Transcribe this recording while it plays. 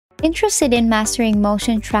Interested in mastering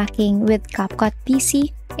motion tracking with CapCut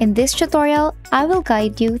PC? In this tutorial, I will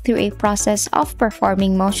guide you through a process of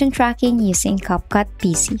performing motion tracking using CapCut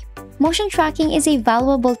PC. Motion tracking is a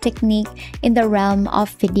valuable technique in the realm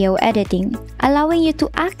of video editing, allowing you to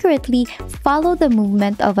accurately follow the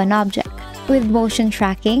movement of an object. With motion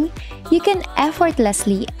tracking, you can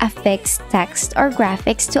effortlessly affix text or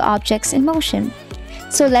graphics to objects in motion.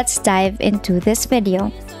 So let's dive into this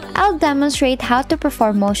video. I'll demonstrate how to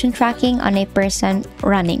perform motion tracking on a person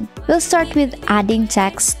running. We'll start with adding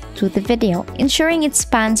text to the video, ensuring it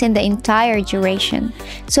spans in the entire duration.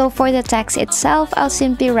 So for the text itself, I'll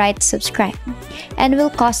simply write subscribe, and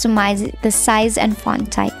we'll customize the size and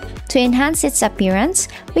font type. To enhance its appearance,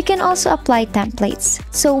 we can also apply templates,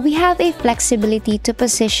 so we have a flexibility to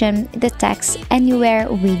position the text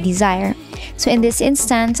anywhere we desire. So in this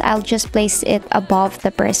instance, I'll just place it above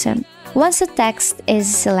the person. Once the text is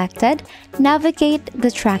selected, navigate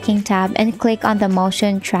the Tracking tab and click on the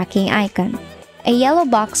Motion Tracking icon. A yellow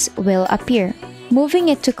box will appear, moving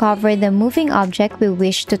it to cover the moving object we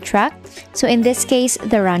wish to track, so in this case,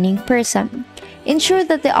 the running person. Ensure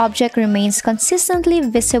that the object remains consistently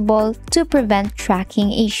visible to prevent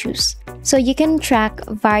tracking issues. So you can track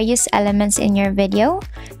various elements in your video.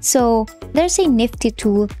 So there's a nifty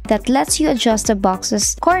tool that lets you adjust the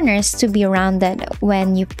box's corners to be rounded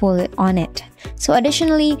when you pull it on it. So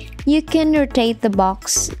additionally, you can rotate the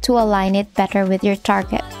box to align it better with your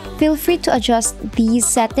target. Feel free to adjust these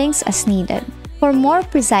settings as needed. For more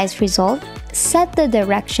precise result, set the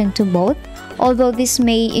direction to both, although this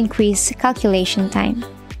may increase calculation time.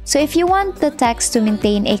 So if you want the text to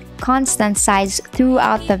maintain a constant size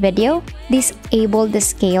throughout the video, disable the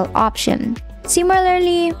scale option.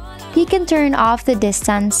 Similarly, you can turn off the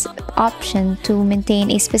distance option to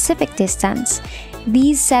maintain a specific distance.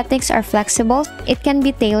 These settings are flexible. It can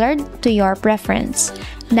be tailored to your preference.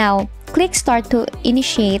 Now, click Start to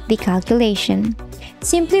initiate the calculation.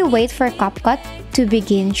 Simply wait for CapCut to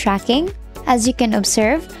begin tracking. As you can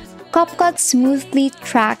observe, CapCut smoothly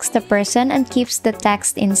tracks the person and keeps the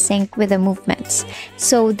text in sync with the movements.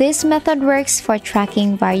 So this method works for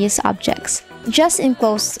tracking various objects. Just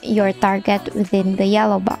enclose your target within the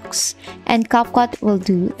yellow box, and CapCut will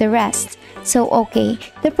do the rest. So okay,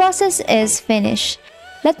 the process is finished.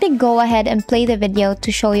 Let me go ahead and play the video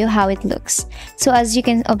to show you how it looks. So as you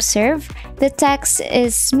can observe, the text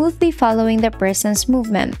is smoothly following the person's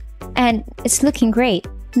movement, and it's looking great.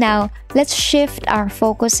 Now, let's shift our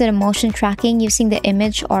focus to the motion tracking using the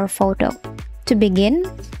image or photo. To begin,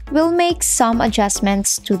 we'll make some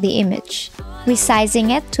adjustments to the image,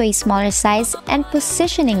 resizing it to a smaller size and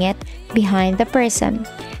positioning it behind the person.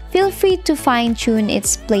 Feel free to fine-tune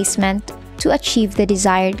its placement to achieve the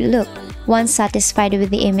desired look. Once satisfied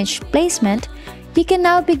with the image placement, you can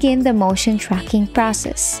now begin the motion tracking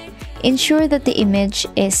process. Ensure that the image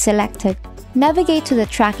is selected. Navigate to the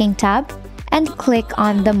Tracking tab and click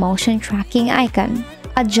on the Motion Tracking icon.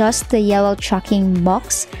 Adjust the yellow tracking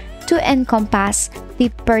box to encompass the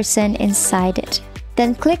person inside it.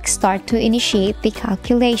 Then click Start to initiate the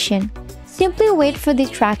calculation. Simply wait for the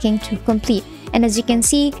tracking to complete. And as you can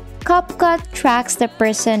see, CapCut tracks the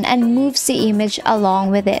person and moves the image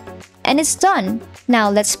along with it. And it's done! Now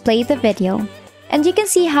let's play the video. And you can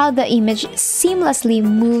see how the image seamlessly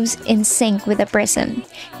moves in sync with the person.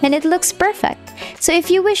 And it looks perfect. So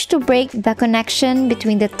if you wish to break the connection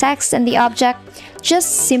between the text and the object,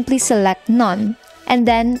 just simply select None. And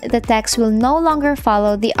then the text will no longer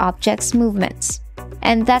follow the object's movements.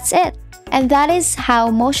 And that's it. And that is how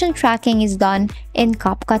motion tracking is done in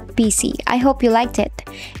CapCut PC. I hope you liked it.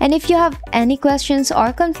 And if you have any questions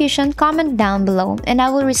or confusion, comment down below and I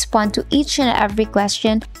will respond to each and every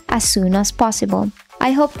question as soon as possible.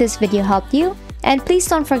 I hope this video helped you, and please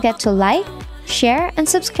don't forget to like, share, and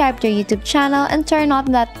subscribe to our YouTube channel and turn on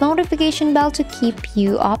that notification bell to keep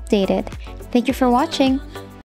you updated. Thank you for watching.